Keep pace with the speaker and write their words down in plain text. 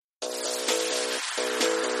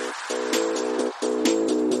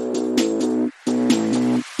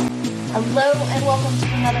Hello and welcome to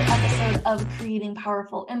another episode of Creating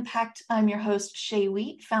Powerful Impact. I'm your host, Shay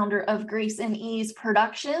Wheat, founder of Grace and Ease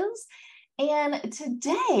Productions. And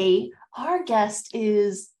today our guest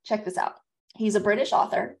is, check this out. He's a British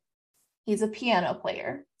author. He's a piano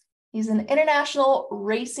player. He's an international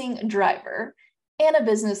racing driver and a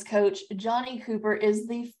business coach. Jonny Cooper is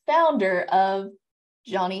the founder of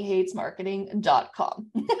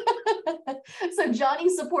JonnyHatesMarketing.com. So Jonny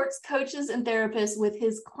supports coaches and therapists with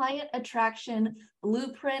his client attraction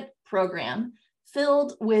blueprint program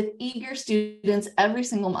filled with eager students every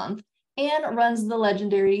single month and runs the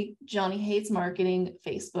legendary Jonny Hates Marketing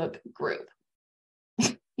Facebook group.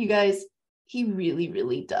 You guys, he really,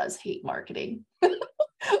 really does hate marketing.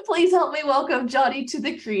 Please help me welcome Jonny to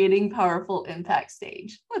the Creating Powerful Impact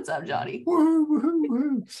stage. What's up, Jonny? Woo, woo,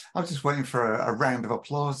 woo. I was just waiting for a round of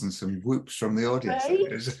applause and some whoops from the audience. Right?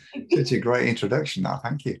 It was such a great introduction now.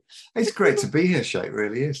 Thank you. It's great to be here, Shay. It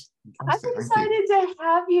really is. Fantastic. I'm excited to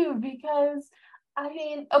have you because,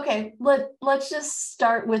 okay, let's just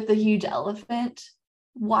start with the huge elephant.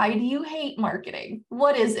 Why do you hate marketing?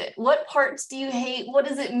 What is it? What parts do you hate? What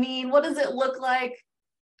does it mean? What does it look like?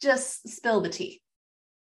 Just spill the tea.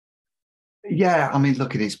 Yeah, I mean,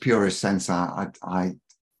 look, in its purest sense, I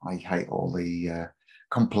hate all the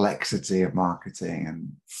complexity of marketing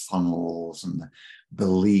and funnels and the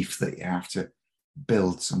belief that you have to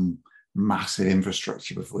build some massive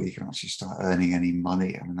infrastructure before you can actually start earning any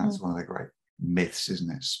money. I mean, that's one of the great myths, isn't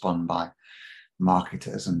it? Spun by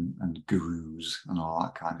marketers and gurus and all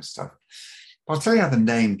that kind of stuff. But I'll tell you how the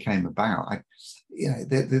name came about.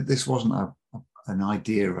 This wasn't an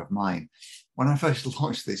idea of mine. When I first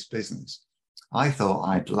launched this business, I thought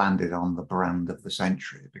I'd landed on the brand of the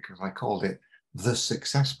century because I called it The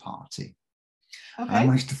Success Party. Okay. And I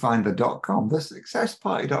managed to find the .com,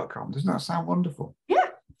 thesuccessparty.com. Doesn't that sound wonderful? Yeah,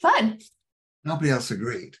 fun. Nobody else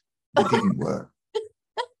agreed. It didn't work.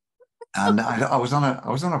 And I was on a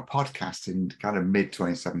podcast in kind of mid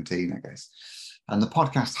 2017, I guess. And the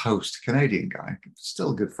podcast host, Canadian guy,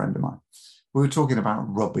 still a good friend of mine, we were talking about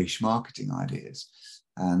rubbish marketing ideas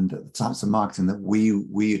and the types of marketing that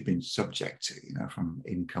we had been subject to, from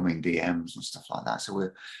incoming DMs and stuff like that. So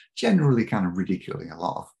we're generally kind of ridiculing a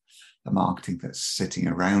lot of the marketing that's sitting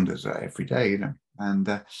around us every day,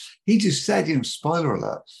 And he just said, spoiler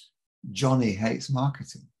alert, Jonny hates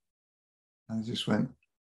marketing. And I just went,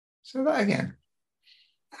 say that again.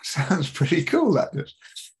 That sounds pretty cool, that does.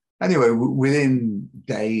 Anyway, within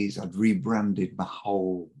days, I'd rebranded my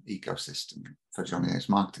whole ecosystem for Jonny Hates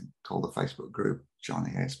Marketing, called the Facebook group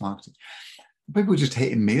Jonny Hates Marketing. People were just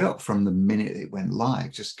hitting me up from the minute it went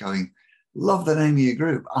live, just going, love the name of your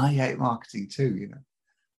group. I hate marketing too,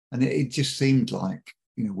 And it just seemed like,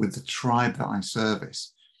 with the tribe that I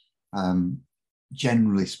service,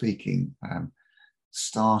 generally speaking,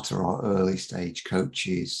 starter or early stage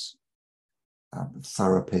coaches,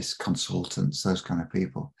 therapists, consultants, those kind of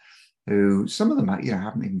people, who some of them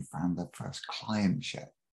haven't even found their first client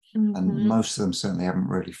yet. Mm-hmm. And most of them certainly haven't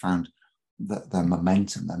really found their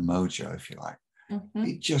momentum, their mojo, if you like. Mm-hmm.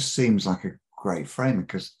 It just seems like a great frame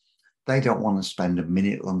because they don't want to spend a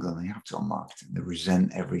minute longer than they have to on marketing. They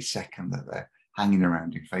resent every second that they're hanging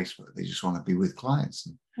around in Facebook. They just want to be with clients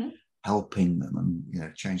and helping them and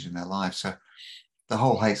changing their lives. So the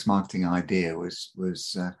whole Hates Marketing idea was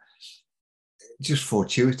just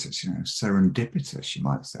fortuitous, serendipitous, you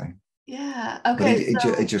might say. Yeah. Okay.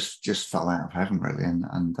 But it just fell out of heaven, really,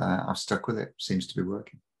 and I've stuck with it. Seems to be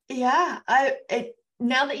working. Yeah.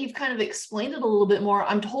 Now that you've kind of explained it a little bit more,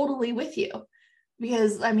 I'm totally with you.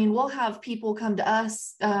 Because, we'll have people come to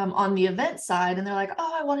us on the event side, and they're like,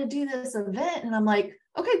 oh, I want to do this event. And I'm like,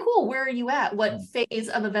 okay, cool. Where are you at? What phase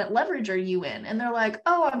of event leverage are you in? And they're like,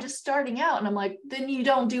 oh, I'm just starting out. And I'm like, then you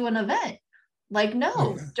don't do an event. Like,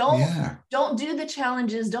 no, don't do the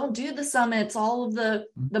challenges, don't do the summits, all of the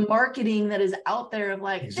marketing that is out there of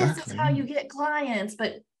like, This is how you get clients.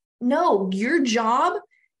 But no, your job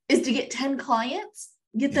is to get 10 clients,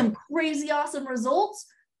 get them crazy awesome results,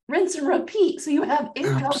 rinse and repeat, so you have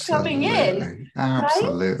income coming in.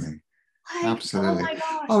 Absolutely. Right? Absolutely. Oh my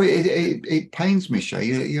gosh. Oh, it pains me, Shay.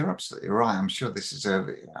 You're absolutely right. I'm sure this is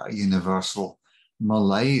a universal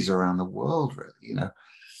malaise around the world, really,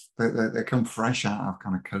 They come fresh out of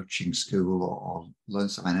kind of coaching school or learn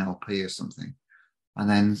some NLP or something. And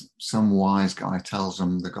then some wise guy tells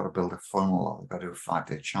them they've got to build a funnel or they've got to do a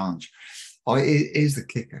 5-day challenge. Oh, here's the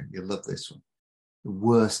kicker. You'll love this one. The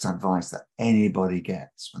worst advice that anybody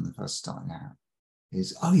gets when they're first starting out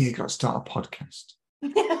is, you've got to start a podcast.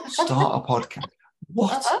 Start a podcast.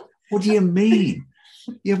 What? What do you mean?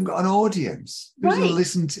 You haven't got an audience. Who's going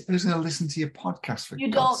to listen to your podcast, for you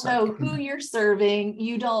God's don't know sake? who you're serving.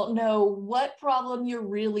 You don't know what problem you're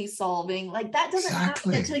really solving. Like that doesn't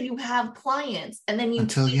happen until you have clients, and then you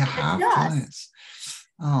have clients.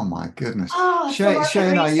 Oh my goodness. Oh, Shay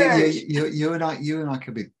and I, you and I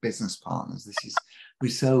could be business partners. We're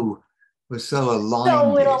so aligned.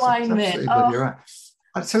 So in here. alignment. You're right.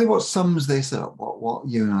 I'll tell you what sums this up, what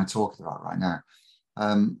you and I are talking about right now.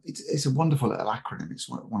 It's a wonderful little acronym. It's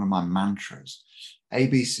one of my mantras.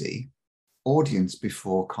 ABC, audience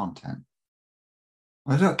before content.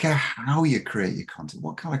 I don't care how you create your content,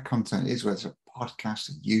 what kind of content it is, whether it's a podcast,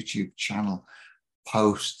 a YouTube channel,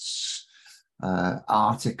 posts,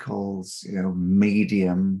 articles,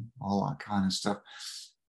 Medium, all that kind of stuff,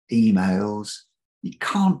 emails. You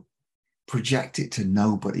can't project it to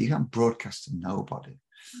nobody. You can't broadcast to nobody.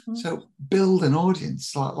 Mm-hmm. So build an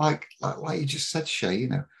audience, like you just said, Shay.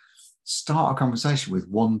 Start a conversation with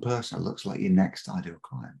one person that looks like your next ideal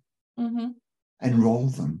client. Mm-hmm. Enroll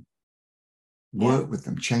them, work with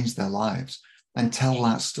them, change their lives, and tell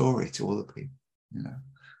that story to other people.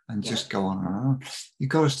 And just go on and on.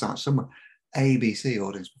 You've got to start somewhere. ABC,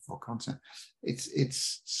 audience before content.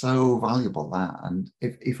 It's so valuable, that, and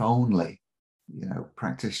if only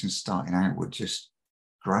practitioners starting out would just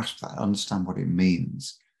grasp that, understand what it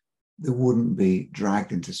means, they wouldn't be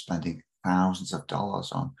dragged into spending thousands of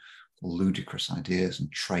dollars on ludicrous ideas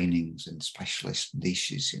and trainings and specialist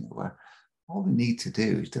niches, where all they need to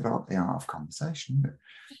do is develop the art of conversation,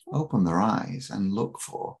 open their eyes and look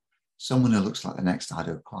for someone who looks like the next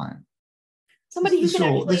ideal client. Somebody who can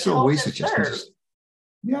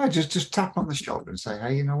actually just tap on the shoulder and say,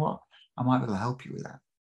 hey, you know what? I might be able to help you with that.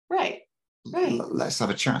 Right. Let's have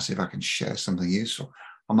a chat, see if I can share something useful.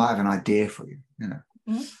 I might have an idea for you,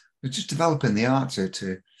 Mm-hmm. But just developing the art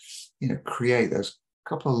to create those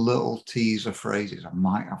couple of little teaser phrases. I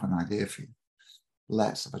might have an idea for you.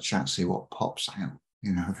 Let's have a chat, see what pops out.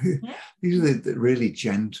 These are the really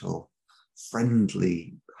gentle,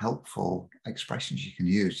 friendly, helpful expressions you can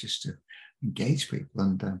use just to engage people.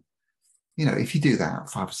 And, if you do that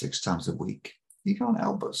 5 or 6 times a week, you can't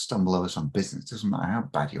help but stumble over some business. It doesn't matter how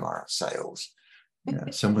bad you are at sales.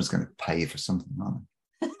 Someone's going to pay you for something, aren't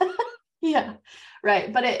they? Yeah,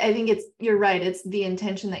 right. But I think you're right. It's the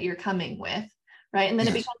intention that you're coming with, right? And then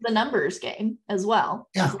it becomes a numbers game as well.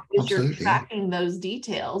 Yeah, as you're tracking those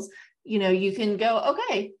details, you can go,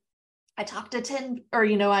 okay, I talked to 10, or,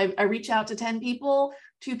 I reach out to 10 people,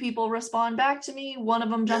 2 people respond back to me, 1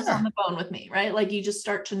 of them jumps on the phone with me, right? Like you just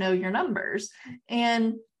start to know your numbers,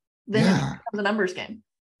 and then it becomes a numbers game.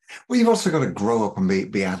 Well, you've also got to grow up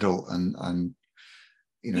and be adult and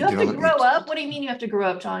you have to grow up. What do you mean you have to grow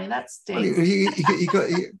up, Jonny? That stinks. Well,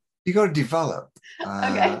 you got to develop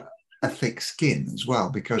a thick skin as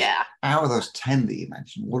well, because out of those 10 that you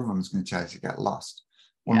mentioned, one of them is going to tell you to get lost.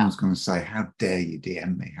 One of them's going to say, how dare you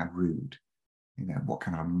DM me? How rude. What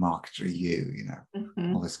kind of a marketer are you?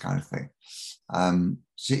 Mm-hmm. All this kind of thing.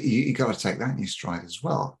 So you got to take that in your stride as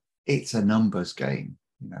well. It's a numbers game.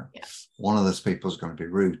 One of those people is going to be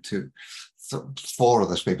rude. 4 of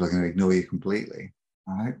those people are going to ignore you completely.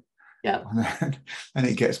 Right. Yeah. And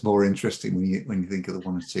it gets more interesting when you think of the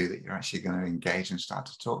 1 or 2 that you're actually going to engage and start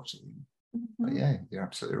to talk to. Mm-hmm. But yeah, you're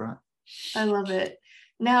absolutely right. I love it.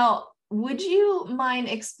 Now, would you mind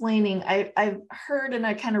explaining? I've heard and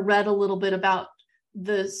I kind of read a little bit about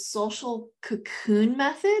the social cocoon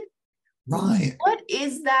method. Right. What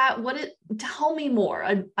is that? Tell me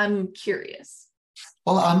more. I'm curious.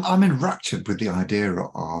 Well, I'm enraptured with the idea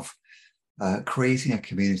of creating a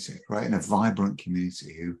community, right? And a vibrant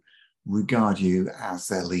community who regard you as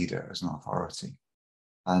their leader, as an authority,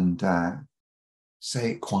 and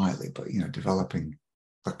say it quietly, but developing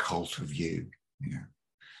the cult of you,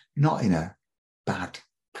 not in a bad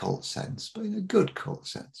cult sense, but in a good cult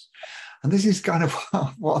sense. And this is kind of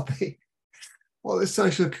what the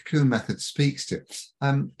social cocoon method speaks to.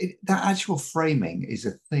 That actual framing is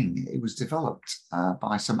a thing. It was developed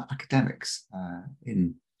by some academics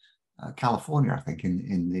in California, I think,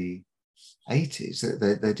 in the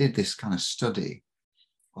 80s. They did this kind of study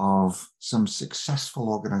of some successful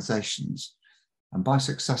organizations. And by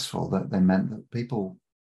successful, they meant that people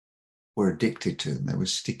were addicted to them. They were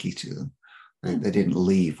sticky to them. They didn't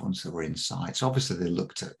leave once they were inside. So obviously they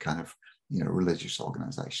looked at kind of, religious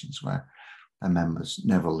organizations where their members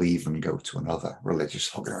never leave and go to another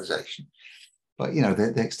religious organization. But,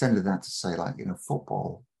 they extended that to say, like,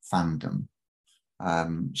 football fandom,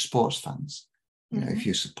 sports fans. If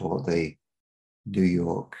you support the New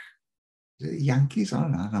York Yankees, I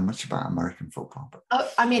don't know much about American football. But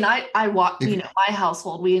I watch, my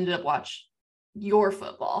household, we ended up watching your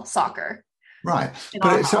football, soccer. Right. in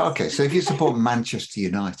our But so, house. okay. So if you support Manchester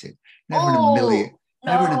United, never in a million, Oh,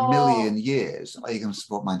 never in a no. million years are you going to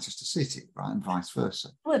support Manchester City, right? And vice versa.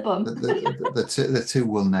 Flip them. The two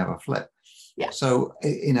will never flip. Yeah. So,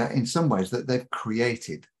 in some ways, that they've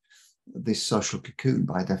created this social cocoon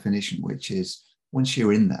by definition, which is once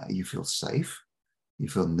you're in there, you feel safe, you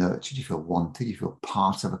feel nurtured, you feel wanted, you feel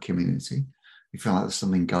part of a community, you feel like there's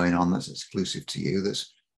something going on that's exclusive to you,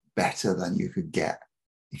 that's better than you could get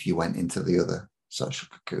if you went into the other social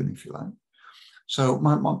cocoon, if you like. So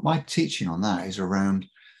my teaching on that is around,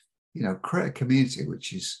 create a community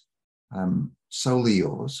which is solely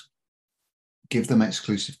yours, give them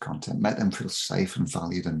exclusive content, make them feel safe and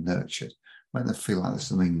valued and nurtured, make them feel like there's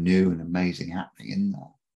something new and amazing happening in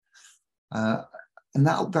there. And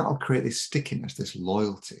that'll create this stickiness, this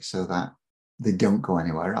loyalty, so that they don't go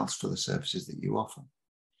anywhere else for the services that you offer.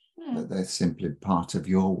 That they're simply part of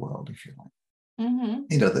your world, if you like.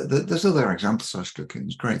 There's other examples of social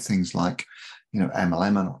cocoons, great things like,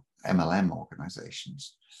 MLM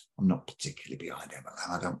organizations. I'm not particularly behind MLM.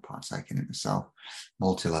 I don't partake in it myself.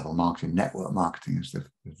 Multi-level marketing, network marketing, as they've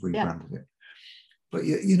rebranded it. But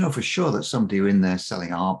you know for sure that somebody who in there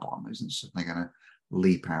selling Arbonne isn't suddenly going to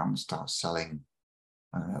leap out and start selling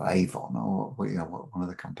Avon or one of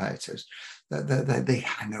the competitors. They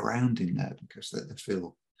hang around in there because they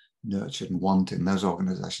feel nurtured and wanted. And those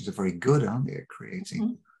organizations are very good, aren't they, at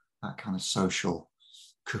creating that kind of social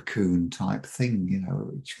cocoon type thing,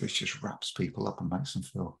 which just wraps people up and makes them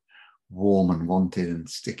feel warm and wanted and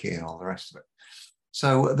sticky and all the rest of it.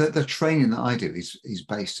 So the training that I do is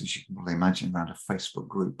based, as you can probably imagine, around a Facebook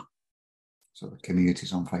group. So the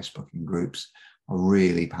communities on Facebook and groups are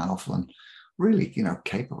really powerful and really,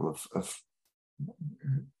 capable of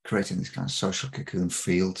creating this kind of social cocoon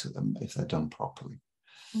feel to them if they're done properly.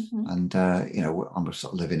 And, I'm a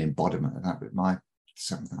sort of living embodiment of that with my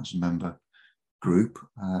 7,000 member group,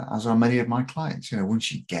 as are many of my clients.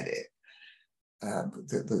 Once you get it,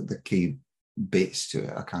 the key bits to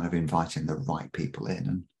it are kind of inviting the right people in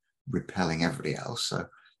and repelling everybody else. So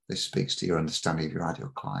this speaks to your understanding of your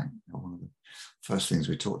ideal client. One of the first things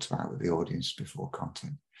we talked about with the audience before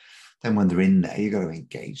content. Then when they're in there, you've got to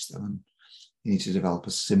engage them, and you need to develop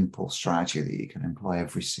a simple strategy that you can employ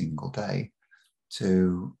every single day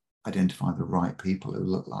to identify the right people who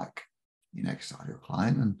look like your next ideal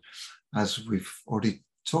client. And as we've already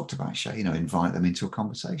talked about, Shay, invite them into a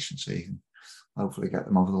conversation so you can hopefully get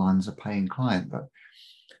them over the line as a paying client. But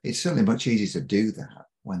it's certainly much easier to do that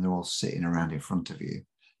when they're all sitting around in front of you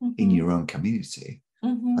in your own community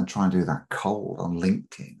and try and do that cold on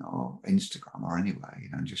LinkedIn or Instagram or anywhere,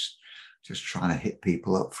 just trying to hit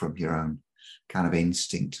people up from your own kind of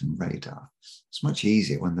instinct and radar. It's much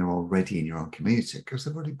easier when they're already in your own community because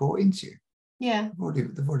they've already bought into you. Yeah.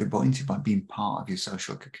 They've already bought into you by being part of your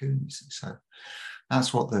social cocoon. So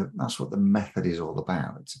that's what the method is all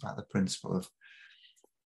about. It's about the principle of,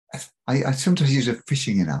 I sometimes use a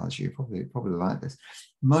fishing analogy. You probably like this.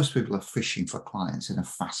 Most people are fishing for clients in a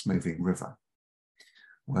fast-moving river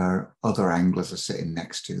where other anglers are sitting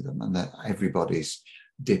next to them and that everybody's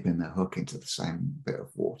dipping their hook into the same bit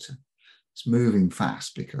of water. It's moving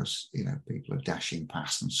fast because, people are dashing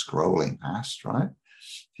past and scrolling past, right?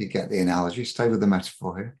 If you get the analogy, stay with the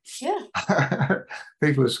metaphor here. Yeah.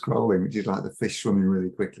 People are scrolling, which is like the fish swimming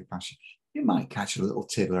really quickly past you. You might catch a little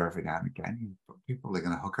tiddler every now and again. People are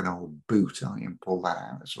going to hook an old boot, aren't you, and pull that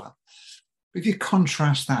out as well. But if you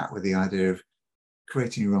contrast that with the idea of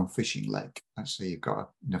creating your own fishing lake, let's say you've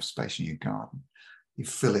got enough space in your garden, you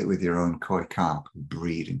fill it with your own koi carp,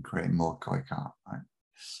 breed and create more koi carp, right?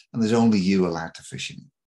 And there's only you allowed to fish in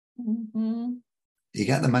it. You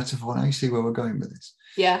get the metaphor now? You see where we're going with this?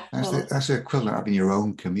 Yeah. That's the equivalent of having your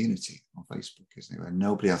own community on Facebook, isn't it? Where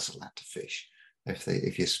nobody else is allowed to fish.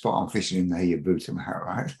 If you spot on fishing in there, you boot them out,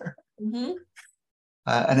 right?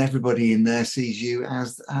 And everybody in there sees you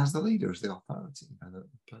as the leader, as the authority, the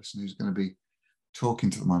person who's going to be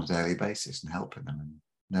talking to them on a daily basis and helping them and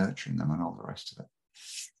nurturing them and all the rest of it.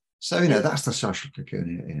 So, that's the social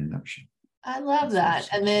cocoon in a nutshell. I love that.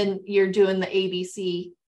 And then you're doing the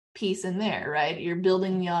ABC piece in there, right? You're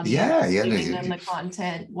building the audience, giving them the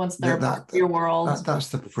content once they're part of your world. That's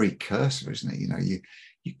the precursor, isn't it?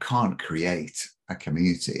 You can't create a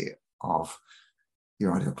community of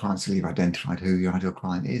your ideal clients until you've identified who your ideal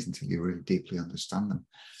client is, until you really deeply understand them.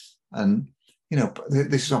 And,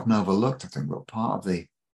 this is often overlooked, I think, but part of the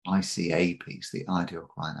ICA piece, the ideal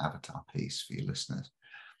client avatar piece for your listeners,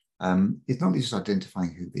 it's not just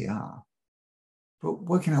identifying who they are, but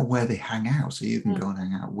working out where they hang out so you can go and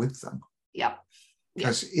hang out with them. Yeah.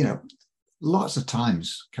 Because, lots of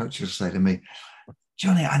times coaches say to me,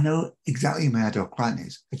 Jonny, I know exactly who my ideal client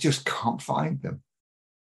is. I just can't find them.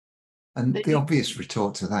 And the obvious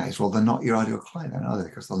retort to that is, well, they're not your ideal client, then, are they?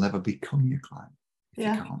 Because they'll never become your client if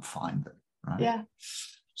you can't find them, right? Yeah.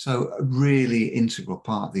 So a really integral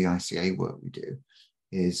part of the ICA work we do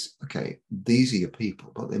is, okay, these are your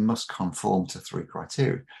people, but they must conform to 3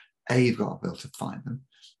 criteria. A, you've got to be able to find them.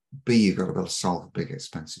 B, you've got to be able to solve a big,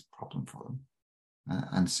 expensive problem for them.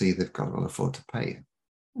 And C, they've got to be able to afford to pay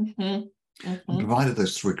you. Mm-hmm. And provided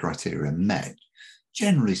those 3 criteria are met,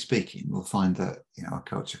 generally speaking, we'll find that, a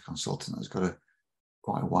coach or consultant has got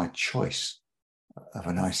quite a wide choice of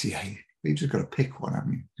an ICA. You've just got to pick one,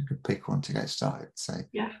 haven't you? You could pick one to get started. Say,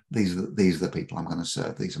 these are the people I'm going to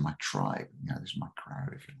serve. These are my tribe. This is my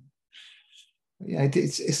crowd. Yeah,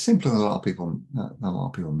 it's simpler than a lot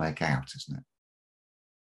of people make out, isn't it?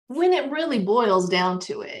 When it really boils down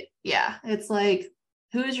to it, it's like,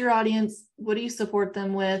 who is your audience? What do you support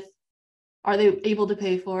them with? Are they able to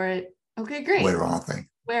pay for it? Okay, great. Where are they?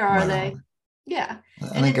 Where are they? Yeah.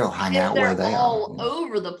 And then go hang out where they are. All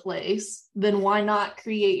over the place, then why not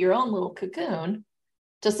create your own little cocoon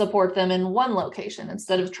to support them in one location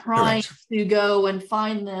instead of trying to go and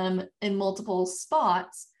find them in multiple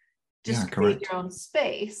spots? Just create your own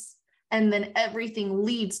space. And then everything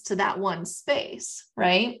leads to that one space,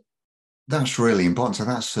 right? That's really important. So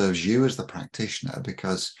that serves you as the practitioner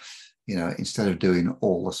because, instead of doing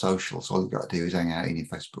all the socials, all you've got to do is hang out in your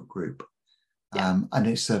Facebook group. And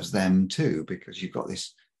it serves them too, because you've got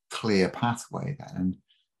this clear pathway then. And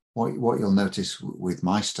what you'll notice with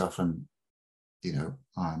my stuff and,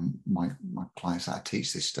 my clients that I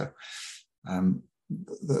teach this stuff,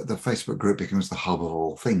 the Facebook group becomes the hub of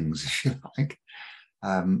all things, if you like.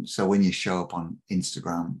 So when you show up on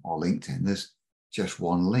Instagram or LinkedIn, there's just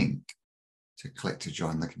one link to click to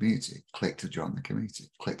join the community, click to join the community,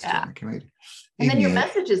 click to join the community. And then your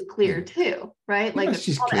message is clear too, right? Like it's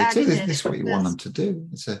just clear too. This is what you want them to do.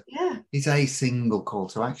 It's a single call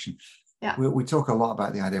to action. Yeah. We talk a lot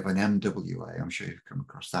about the idea of an MWA. I'm sure you've come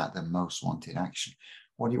across that, the most wanted action.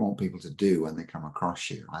 What do you want people to do when they come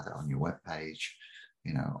across you, either on your webpage,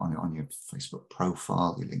 on your Facebook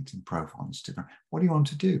profile, your LinkedIn profile, Instagram? What do you want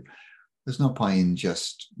to do? There's no point in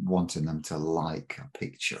just wanting them to like a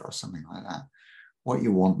picture or something like that. What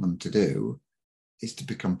you want them to do is to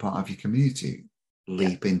become part of your community,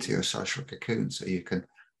 leap into your social cocoon so you can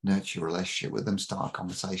nurture a relationship with them, start a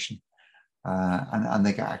conversation, and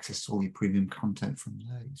they get access to all your premium content from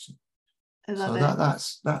there. So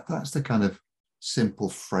that's the kind of simple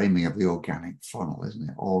framing of the organic funnel, isn't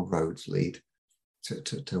it? All roads lead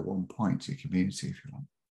to one point, to your community, if you like.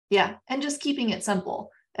 Yeah, and just keeping it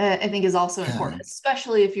simple. I think is also important,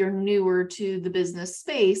 especially if you're newer to the business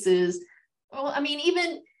space.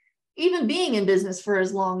 Even being in business for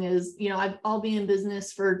as long as, I'll be in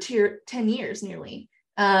business for 10 years nearly.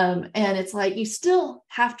 And it's like, you still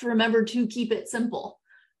have to remember to keep it simple,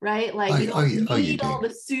 right? Like you don't need all the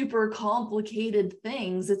super complicated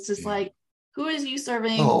things. It's just like, who is you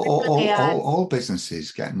serving? All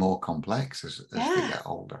businesses get more complex as they get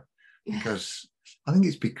older, because I think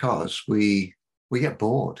it's because we get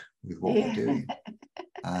bored with what we're doing.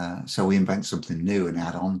 So we invent something new and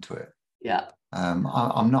add on to it. Yeah.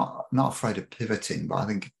 I'm not afraid of pivoting, but I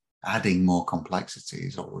think adding more complexity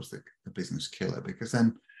is always the business killer, because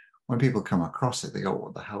then when people come across it, they go,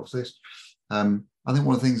 what the hell is this? I think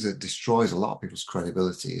one of the things that destroys a lot of people's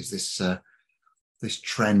credibility is this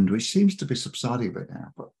trend, which seems to be subsiding a bit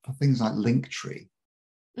now, but for things like Linktree.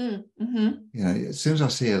 As soon as I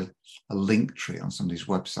see a Linktree on somebody's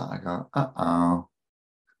website, I go,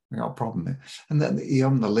 we got a problem here. And then you're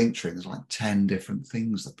on the Linktree, there's like 10 different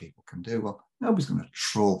things that people can do. Well, nobody's going to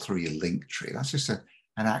troll through your Linktree. That's just an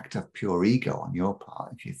act of pure ego on your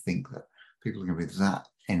part if you think that people are going to be that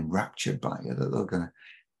enraptured by you that they're going to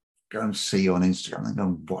go and see you on Instagram, they're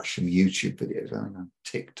going to watch some YouTube videos, and they're going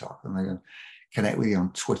to TikTok, and they're going to connect with you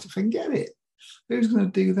on Twitter. Forget it. Who's going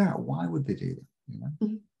to do that? Why would they do that?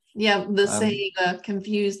 Yeah, the saying,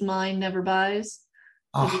 confused mind never buys.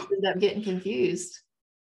 You just end up getting confused.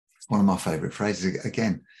 It's one of my favorite phrases.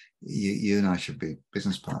 Again, you and I should be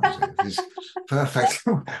business partners. It's perfect.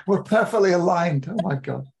 We're perfectly aligned. Oh my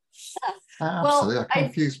God. Absolutely. A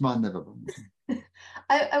confused mind never buys.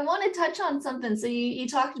 I want to touch on something. So you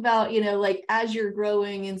talked about, like as you're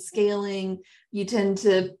growing and scaling, you tend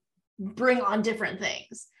to bring on different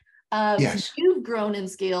things. Yes. You've grown and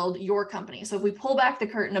scaled your company. So if we pull back the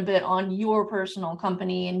curtain a bit on your personal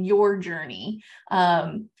company and your journey,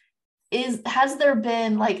 has there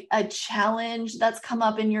been like a challenge that's come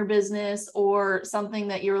up in your business, or something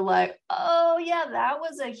that you're like, oh yeah, that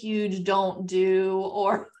was a huge don't do,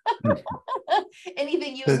 or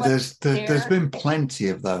anything you would like to There's share? been plenty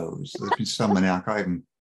of those. There's been so many I can't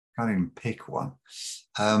even pick one.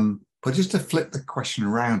 But just to flip the question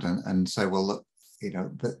around and say, well, look,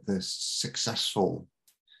 the successful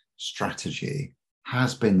strategy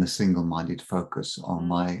has been the single-minded focus on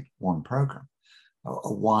my one program.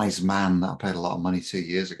 A wise man that I paid a lot of money 2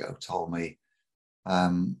 years ago told me,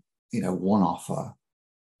 one offer,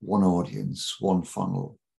 one audience, one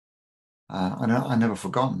funnel. I never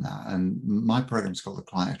forgotten that. And my program is called the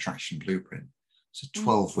Client Attraction Blueprint. It's a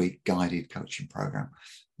 12-week guided coaching program.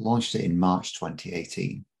 Launched it in March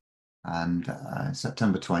 2018. And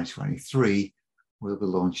September 2023, we'll be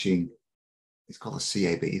launching, it's called the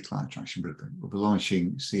CAB, Client Attraction Blueprint. We'll be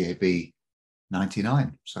launching CAB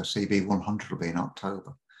 99. So CAB 100 will be in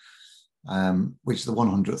October, which is the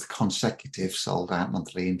 100th consecutive sold out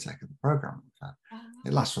monthly intake of the program.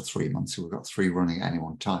 It lasts for 3 months. So we've got 3 running at any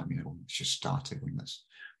one time. It's just started, when there's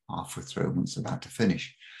halfway through, when it's about to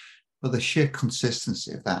finish. But the sheer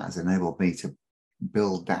consistency of that has enabled me to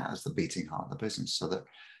build that as the beating heart of the business, so that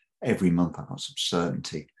every month I've got some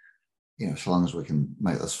certainty, so long as we can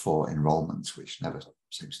make those 4 enrollments, which never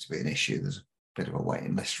seems to be an issue. There's a bit of a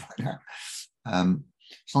waiting list right now.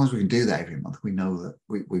 As long as we can do that every month, we know that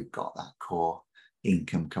we've got that core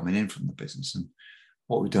income coming in from the business. And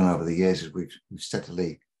what we've done over the years is we've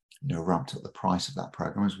steadily, ramped up the price of that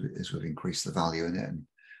program as we've increased the value in it and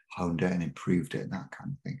honed it and improved it and that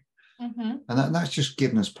kind of thing. And that's just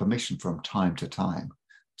given us permission from time to time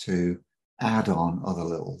to add on other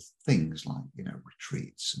little things like,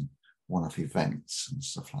 retreats and one-off events and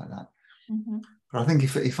stuff like that. But I think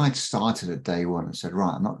if I'd started at day one and said,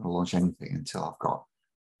 right, I'm not going to launch anything until I've got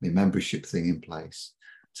my membership thing in place,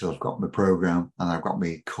 until I've got my program and I've got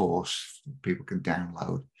my course people can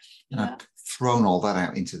download, and I've thrown all that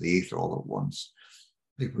out into the ether all at once,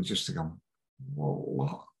 people just have gone, well,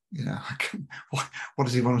 what? What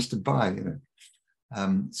does he want us to buy?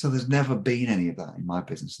 So there's never been any of that in my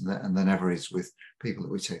business, and there never is with people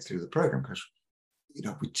that we take through the program, because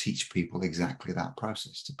we teach people exactly that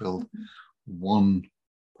process, to build one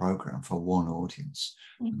program for one audience,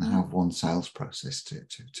 and then have one sales process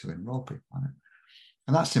to enroll people on it.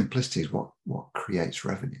 And that simplicity is what creates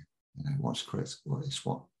revenue. What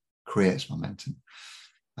creates momentum.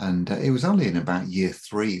 And it was only in about year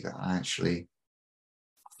 3 that I actually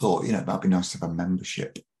thought, that'd be nice to have a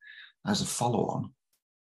membership as a follow-on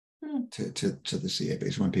to the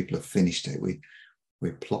CAB. So when people have finished it,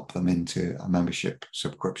 we plop them into a membership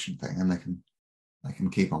subscription thing, and they can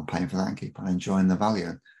keep on paying for that and keep on enjoying the value.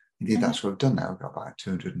 And indeed, that's what we've done now. We've got about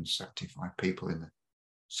 275 people in the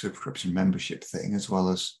subscription membership thing, as well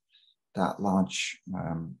as that large,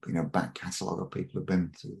 back catalogue of people who've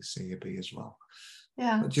been through the CAB as well.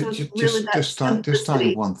 Yeah, but so just start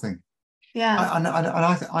with one thing. Yeah,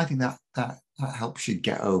 I think that helps you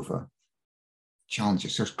get over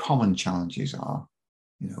challenges. So common challenges are,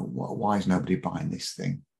 why is nobody buying this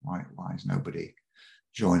thing? Why is nobody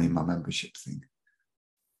joining my membership thing?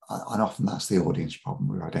 And often that's the audience problem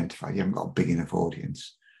we've identified. You haven't got a big enough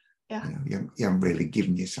audience. Yeah. You haven't really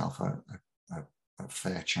given yourself a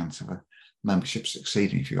fair chance of a membership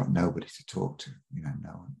succeeding if you've got nobody to talk to,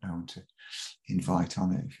 no one to invite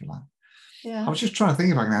on it, if you like. Yeah. I was just trying to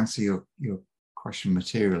think if I can answer your question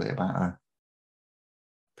materially about a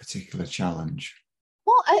particular challenge.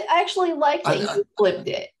 Well, I actually like that you flipped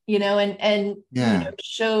it, and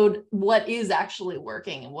showed what is actually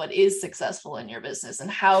working and what is successful in your business, and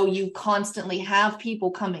how you constantly have people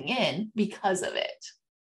coming in because of it.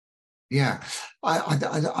 Yeah,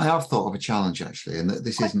 I have thought of a challenge, actually, and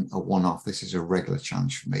this isn't a one-off. This is a regular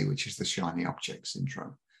challenge for me, which is the shiny object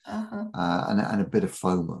syndrome, and a bit of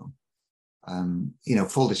FOMO.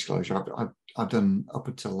 Full disclosure, I've done, up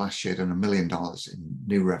until last year, done $1 million in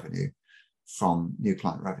new revenue from new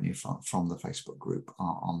client revenue from the Facebook group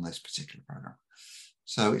on this particular program.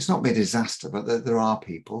 So it's not been a disaster, but there are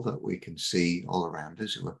people that we can see all around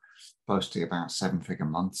us who are boasting about 7-figure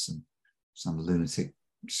months, and some lunatic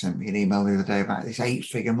sent me an email the other day about this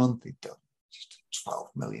 8-figure month he'd done, just $12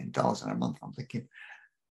 million in a month. I'm thinking,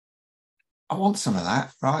 I want some of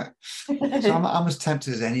that, right? So I'm as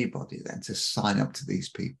tempted as anybody then to sign up to these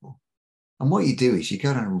people. And what you do is you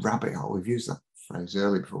go down a rabbit hole. We've used that phrase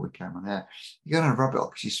earlier before we came on air. You go down a rabbit hole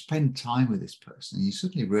because you spend time with this person, and you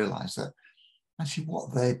suddenly realize that actually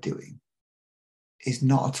what they're doing is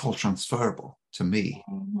not at all transferable to me.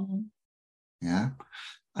 Yeah.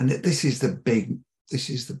 And this is the big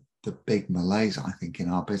malaise, I think, in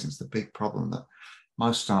our business, the big problem that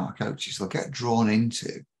most starter coaches, they'll get drawn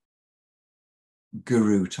into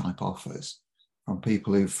guru type offers from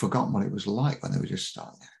people who've forgotten what it was like when they were just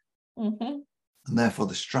starting out. Mm-hmm. And therefore,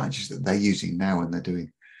 the strategies that they're using now when they're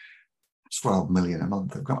doing 12 million a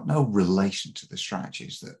month have got no relation to the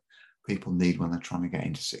strategies that people need when they're trying to get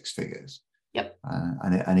into six figures. Yep.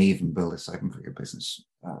 And even build a seven-figure business,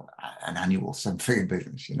 an annual seven-figure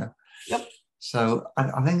business, Yep. So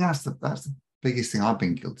I think that's the biggest thing I've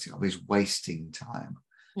been guilty of, is wasting time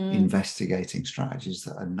investigating strategies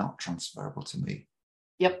that are not transferable to me.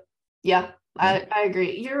 Yep. Yeah. I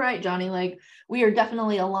agree. You're right, Jonny. Like, we are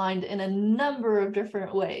definitely aligned in a number of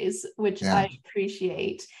different ways, which I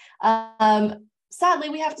appreciate. Sadly,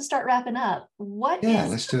 we have to start wrapping up. What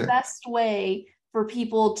is the best way for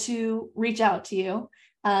people to reach out to you,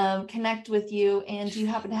 connect with you, and do you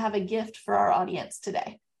happen to have a gift for our audience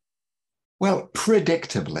today? Well,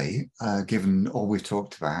 predictably, given all we've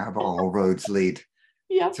talked about all roads lead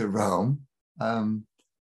to Rome,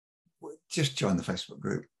 just join the Facebook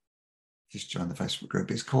group.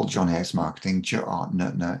 It's called Jonny Hates Marketing.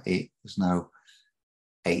 There's no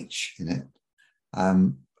H in it.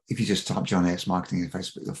 If you just type Jonny Hates Marketing in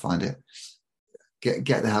Facebook, you'll find it.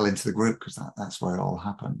 Get the hell into the group, because that's where it all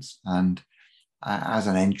happens. And as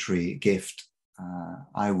an entry gift,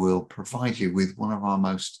 I will provide you with one of our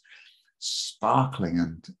most sparkling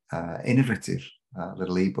and innovative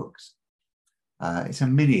little ebooks. It's a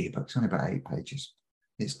mini ebook. It's only about 8 pages.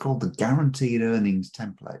 It's called the Guaranteed Earnings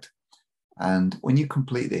Template. And when you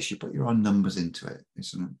complete this, you put your own numbers into it.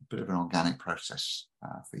 It's a bit of an organic process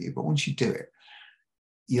for you. But once you do it,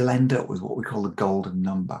 you'll end up with what we call the golden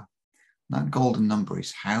number. And that golden number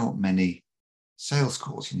is how many sales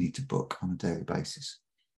calls you need to book on a daily basis.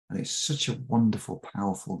 And it's such a wonderful,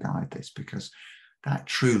 powerful guide, this, because that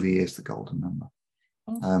truly is the golden number.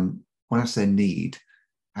 When I say need,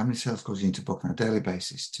 how many sales calls you need to book on a daily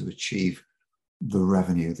basis to achieve the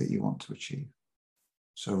revenue that you want to achieve.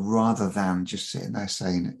 So rather than just sitting there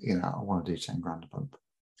saying, I want to do 10 grand a month,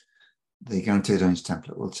 the Guaranteed Earnings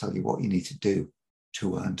Template will tell you what you need to do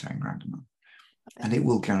to earn 10 grand a month. And it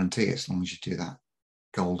will guarantee, as long as you do that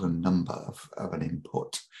golden number of an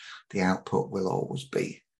input, the output will always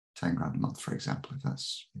be 10 grand a month, for example, if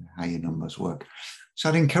that's how your numbers work. So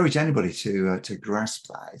I'd encourage anybody to grasp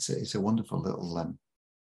that. It's a wonderful little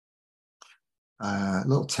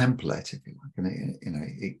template, if you like, and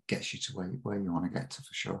it gets you to where you want to get to,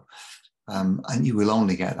 for sure. And you will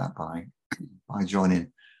only get that by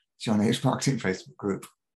joining Jonny Hates Marketing Facebook group.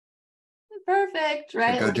 Perfect,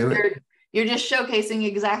 right? So go do it. You're just showcasing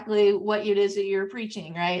exactly what it is that you're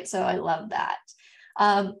preaching, right? So I love that.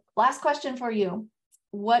 Last question for you.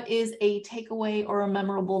 What is a takeaway or a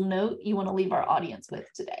memorable note you want to leave our audience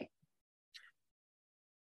with today?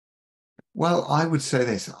 Well, I would say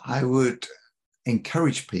this. I would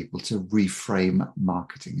encourage people to reframe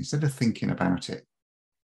marketing. Instead of thinking about it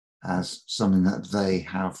as something that they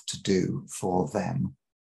have to do for them,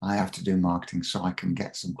 I have to do marketing so I can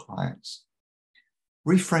get some clients.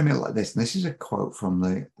 Reframe it like this. And this is a quote from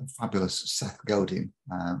the fabulous Seth Godin.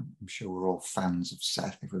 I'm sure we're all fans of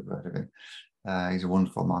Seth, if we've heard of him. He's a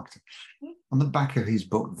wonderful marketer. On the back of his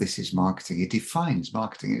book, This is Marketing, he defines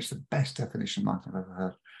marketing. It's the best definition of marketing I've ever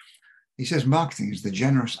heard. He says marketing is the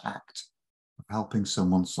generous act of helping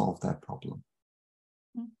someone solve their problem.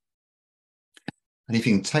 And if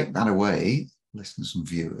you can take that away, listeners and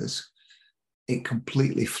viewers, it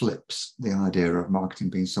completely flips the idea of marketing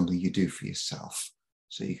being something you do for yourself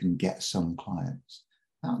so you can get some clients.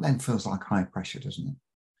 That then feels like high pressure, doesn't it?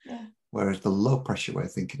 Yeah. Whereas the low pressure way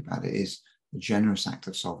of thinking about it is the generous act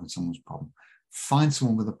of solving someone's problem. Find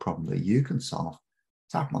someone with a problem that you can solve,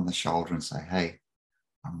 tap them on the shoulder and say, hey,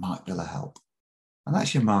 I might be able to help. And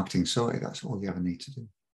that's your marketing sorted. That's all you ever need to do.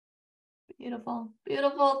 Beautiful.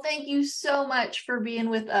 Beautiful. Thank you so much for being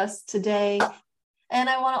with us today. And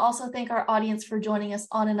I want to also thank our audience for joining us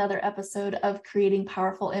on another episode of Creating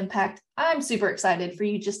Powerful Impact. I'm super excited for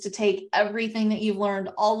you just to take everything that you've learned,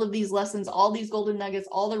 all of these lessons, all these golden nuggets,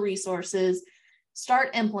 all the resources,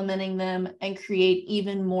 start implementing them and create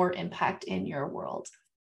even more impact in your world.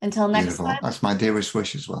 Until next time. That's my dearest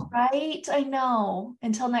wish as well. Right? I know.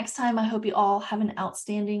 Until next time, I hope you all have an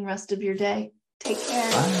outstanding rest of your day. Take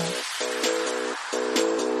care. Bye.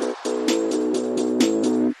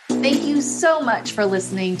 Thank you so much for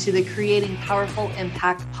listening to the Creating Powerful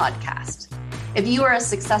Impact podcast. If you are a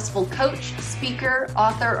successful coach, speaker,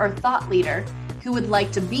 author, or thought leader who would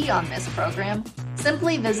like to be on this program,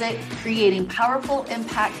 simply visit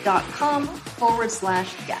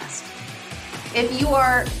creatingpowerfulimpact.com/guest. If you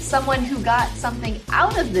are someone who got something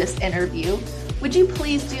out of this interview, would you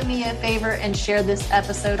please do me a favor and share this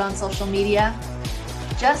episode on social media?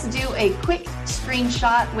 Just do a quick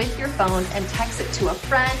screenshot with your phone and text it to a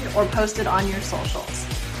friend or post it on your socials.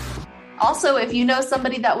 Also, if you know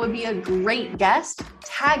somebody that would be a great guest,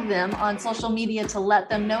 tag them on social media to let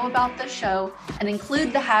them know about the show and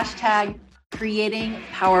include the hashtag creating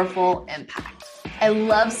powerful impact. I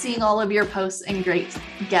love seeing all of your posts and great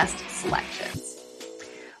guest selections.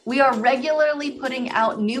 We are regularly putting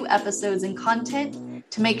out new episodes and content.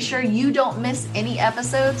 To make sure you don't miss any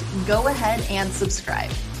episodes, go ahead and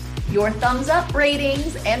subscribe. Your thumbs up,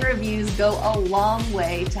 ratings, and reviews go a long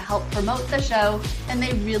way to help promote the show, and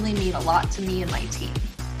they really mean a lot to me and my team.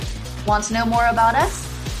 Want to know more about us?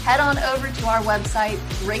 Head on over to our website,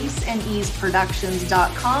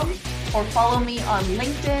 graceandeaseproductions.com, or follow me on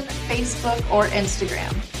LinkedIn, Facebook, or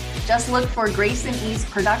Instagram. Just look for Grace and Ease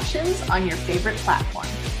Productions on your favorite platform.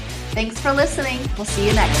 Thanks for listening. We'll see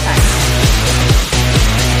you next time.